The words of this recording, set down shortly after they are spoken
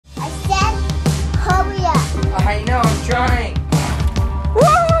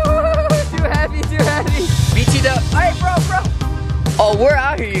Oh, we're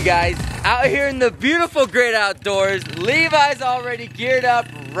out here, you guys. Out here in the beautiful great outdoors. Levi's already geared up,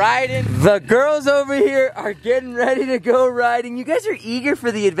 riding. The girls over here are getting ready to go riding. You guys are eager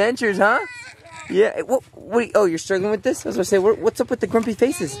for the adventures, huh? Yeah. Wait, oh, you're struggling with this? I was gonna say, what's up with the grumpy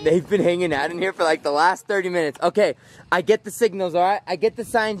faces? They've been hanging out in here for like the last 30 minutes. Okay, I get the signals, all right? I get the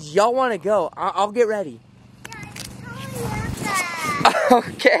signs. Y'all want to go. I'll get ready.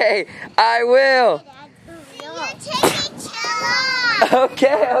 Okay, I will.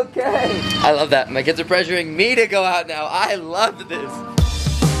 Okay. I love that. My kids are pressuring me to go out now. I love this.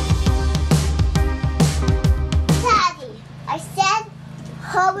 Daddy, I said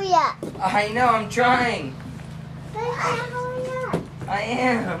hurry up. I know, I'm trying. Hurry up. I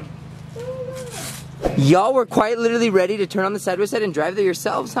am. Y'all were quite literally ready to turn on the side-by-side and drive there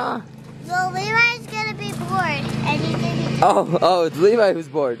yourselves, huh? Well, Levi's gonna be bored, and he didn't. Oh, it's Levi who's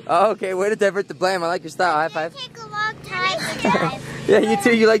bored. Oh, okay, way to divert the blame. I like your style. High five. Take a long time to drive. Yeah, you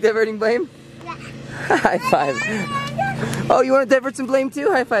too. You like diverting blame? Yeah. High five. Oh, you want to divert some blame too?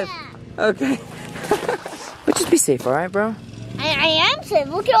 High five. Yeah. Okay. But just be safe, all right, bro? I am safe.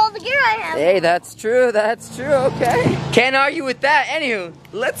 Look at all the gear I have. Hey, that's true. Okay. Can't argue with that. Anywho,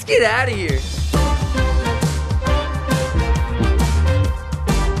 let's get out of here.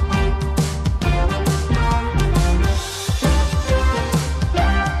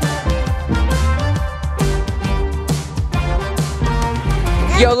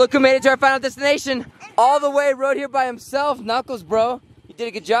 Yo, look who made it to our final destination. All the way, rode here by himself. Knuckles, bro. You did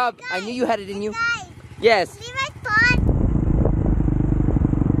a good job. I knew you had it in you. Yes.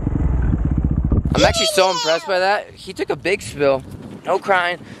 I'm actually so impressed by that. He took a big spill. No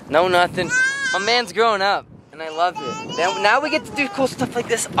crying, no nothing. My man's growing up, and I love it. Now we get to do cool stuff like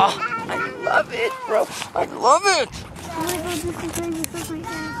this. Oh, I love it, bro. I love it.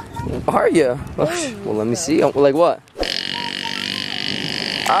 Are you? Well, let me see. Like what?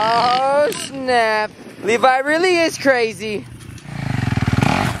 Oh, snap. Levi really is crazy.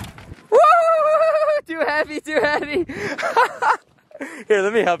 Woo! Too heavy. Here,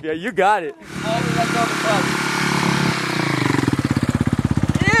 let me help you. You got it.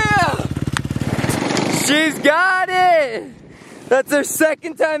 Yeah! She's got it! That's her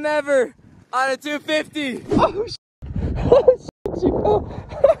second time ever on a 250. Oh,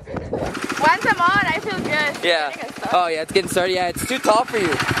 Once I'm on, I feel good. Yeah. Oh, yeah, it's getting started. Yeah, it's too tall for you.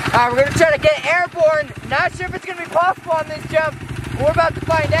 Alright, we're gonna try to get airborne. Not sure if it's gonna be possible on this jump. We're about to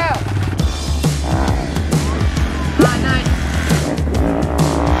find out. Nice.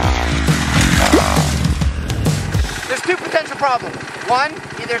 There's two potential problems. One,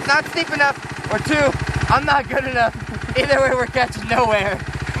 either it's not steep enough, or two, I'm not good enough. Either way, we're catching nowhere.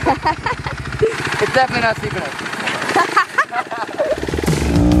 It's definitely not steep enough.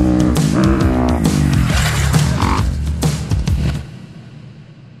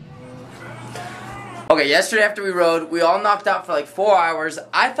 Okay, yesterday after we rode, we all knocked out for like 4 hours.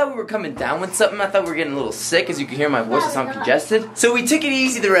 I thought we were coming down with something. I thought we were getting a little sick, as you can hear my voice is sound congested. So we took it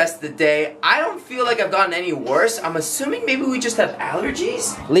easy the rest of the day. I don't feel like I've gotten any worse. I'm assuming maybe we just have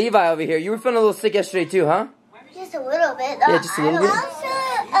allergies. Levi over here, you were feeling a little sick yesterday too, huh? Just a little bit. Yeah, just a little bit. Also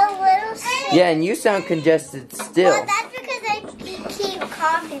a little sick. Yeah, and you sound congested still. Well, that's because I keep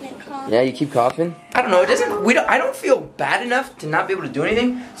coughing and coughing. Yeah, you keep coughing? I don't know, I don't feel bad enough to not be able to do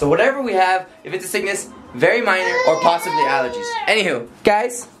anything. So whatever we have, if it's a sickness, very minor or possibly allergies. Anywho,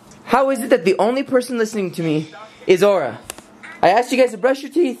 guys, how is it that the only person listening to me is Aura? I asked you guys to brush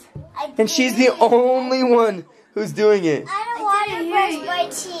your teeth, and she's the only one who's doing it. I don't want to brush my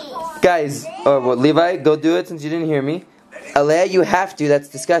teeth. Guys, well, Levi, go do it since you didn't hear me. Alea, you have to, that's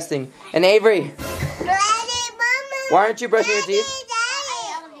disgusting. And Avery, why aren't you brushing your teeth?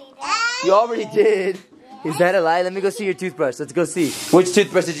 You already did. Is that a lie? Let me go see your toothbrush. Let's go see. Which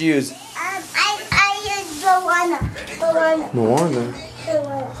toothbrush did you use? I used Moana.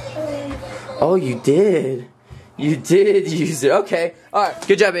 Oh, you did. You did use it. Okay. Alright.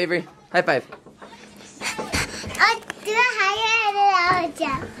 Good job, Avery. High five.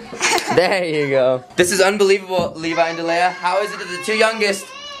 There you go. This is unbelievable, Levi and Delea. How is it that the two youngest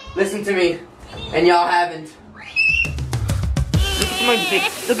listen to me and y'all haven't?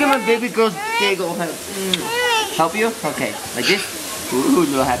 Look at my baby girl's big old head. Help you? Okay. Like this? Ooh,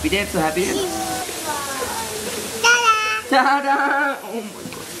 little happy dance, little happy dance. Ta-da! Oh my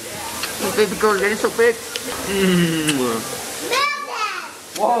god. My baby girl is getting so big.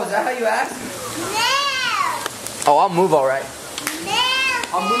 Whoa, is that how you ask? Oh, I'll move alright.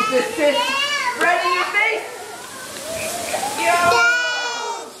 I'll move this fist right in your face. Yo!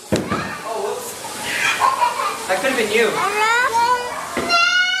 Oh, whoops. That could have been you.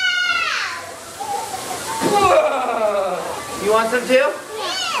 Whoa. You You want some too?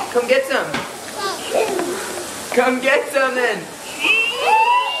 Come get some. Come get some then.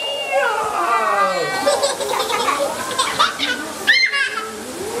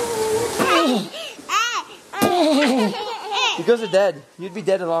 You guys are dead. You'd be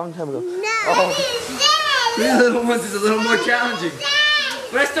dead a long time ago. No. Oh. These little ones is a little more challenging.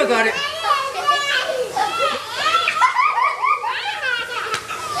 But I still got it.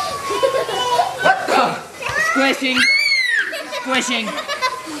 What the? Squishing. Squishing.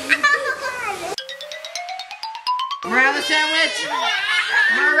 Morales sandwich.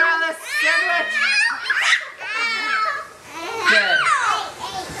 Morales sandwich. Dead.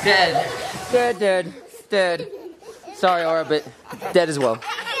 Dead. Dead, dead, dead. Sorry, Aura, but dead as well.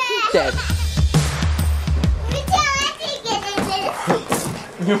 Dead.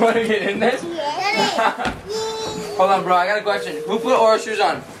 You want to get in this? Hold on, bro. I got a question. Who put Aura's shoes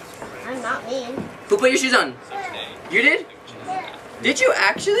on? I'm not me. Who put your shoes on? You did? Did you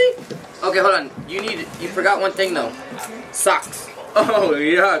actually? Okay, hold on. You forgot one thing though. Socks. Oh,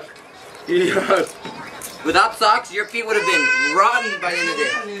 yuck. Yuck. Without socks, your feet would have been rotten by the end of the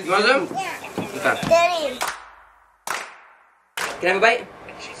day. You want them? Okay. Daddy. Can I have a bite?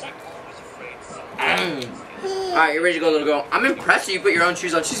 Alright, you're ready to go, little girl. I'm impressed that you put your own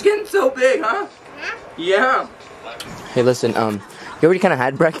shoes on. She's getting so big, huh? Yeah. Hey, listen, you already kind of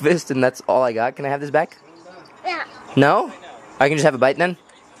had breakfast and that's all I got. Can I have this back? Yeah. No? I can just have a bite then?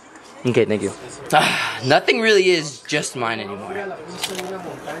 Okay, thank you. Nothing really is just mine anymore.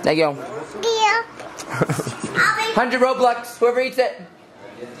 Thank you. Yeah. 100 Roblox, whoever eats it.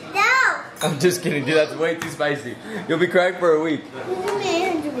 No. I'm just kidding, dude, that's way too spicy. You'll be crying for a week.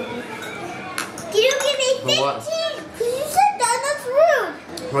 Did you give me 15? For what? Because you said that's rude.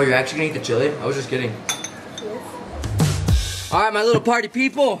 Bro, you're actually gonna eat the chili? I was just kidding. Alright, my little party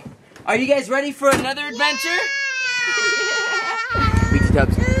people. Are you guys ready for another adventure? BT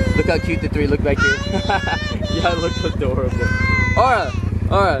Tubs, look how cute the three look back here. Yeah, look adorable. Aura,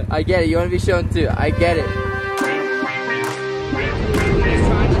 I get it. You want to be shown too. I get it. He's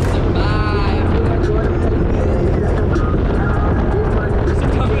trying to survive.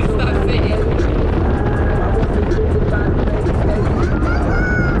 Stop singing.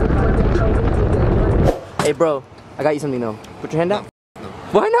 Hey, bro, I got you something though. Put your hand out. No.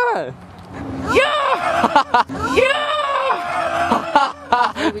 Why not? Yeah! Yeah!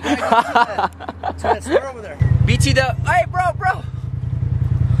 Hey, we gotta go to that store over there. BT the. Hey, bro.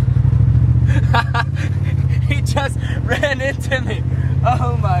 He just ran into me.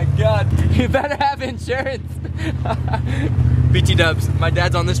 Oh my god. You better have insurance. BT Dubs, my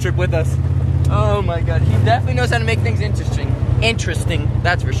dad's on this trip with us. Oh my god. He definitely knows how to make things interesting. Interesting,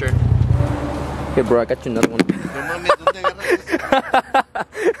 that's for sure. Here, bro, I got you another one.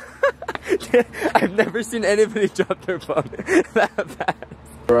 I've never seen anybody drop their phone that fast.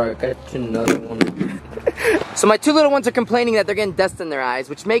 Bro, I got you another one. So my two little ones are complaining that they're getting dust in their eyes,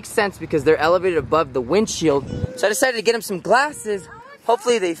 which makes sense because they're elevated above the windshield. So I decided to get them some glasses.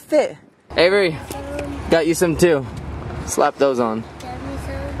 Hopefully they fit. Avery, got you some too. Slap those on.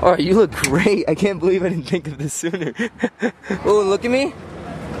 Alright, you look great. I can't believe I didn't think of this sooner. Oh, look at me.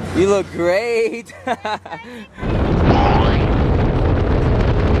 You look great.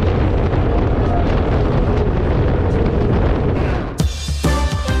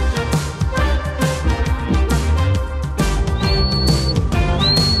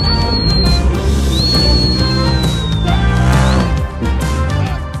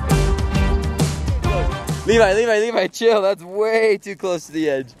 Levi, chill. That's way too close to the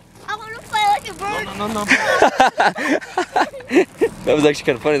edge. I want to fly like a bird. No. That was actually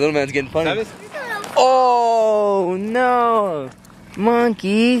kind of funny. Little man's getting funny. Oh, no.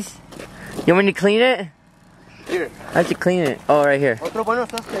 Monkeys. You want me to clean it? Here. How'd you clean it? Oh, right here.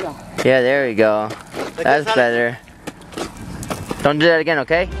 Yeah, there we go. That's better. Don't do that again,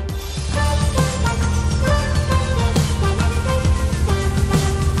 okay?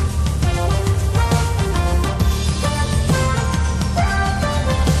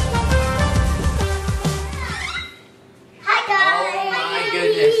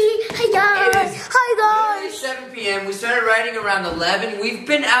 We started riding around 11. We've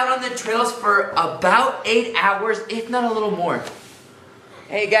been out on the trails for about 8 hours, if not a little more.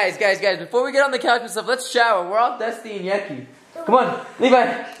 Hey guys, before we get on the couch and stuff, let's shower. We're all dusty and yucky. Come on,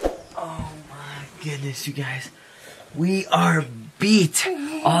 Levi. Oh my goodness, you guys. We are beat.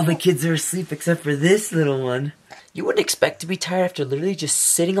 All the kids are asleep except for this little one. You wouldn't expect to be tired after literally just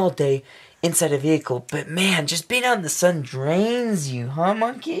sitting all day inside a vehicle, but man, just being out in the sun drains you, huh,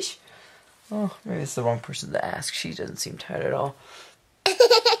 monkeys? Oh, maybe it's the wrong person to ask. She doesn't seem tired at all.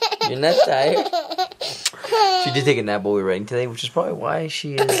 You're not tired? She did take a nap while we were writing today, which is probably why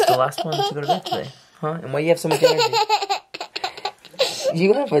she is the last one to go to bed today. Huh? And why you have so much energy?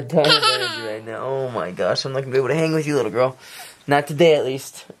 You have a ton of energy right now. Oh my gosh, I'm not gonna be able to hang with you, little girl. Not today, at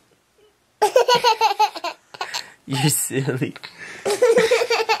least. You're silly.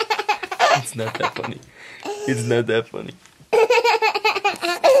 It's not that funny. It's not that funny.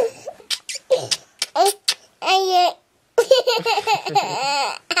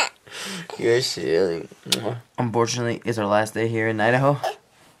 You're silly. Unfortunately, it's our last day here in Idaho.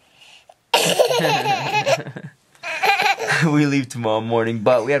 We leave tomorrow morning,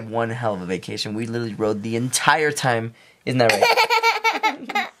 but we had one hell of a vacation. We literally rode the entire time. Isn't that right?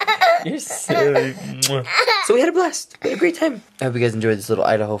 You're silly. So we had a blast. We had a great time. I hope you guys enjoyed this little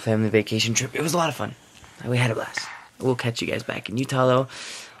Idaho family vacation trip. It was a lot of fun. We had a blast. We'll catch you guys back in Utah, though.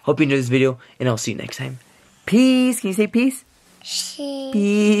 Hope you enjoyed this video, and I'll see you next time. Peace. Can you say peace?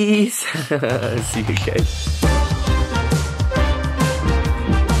 Peace. See you guys.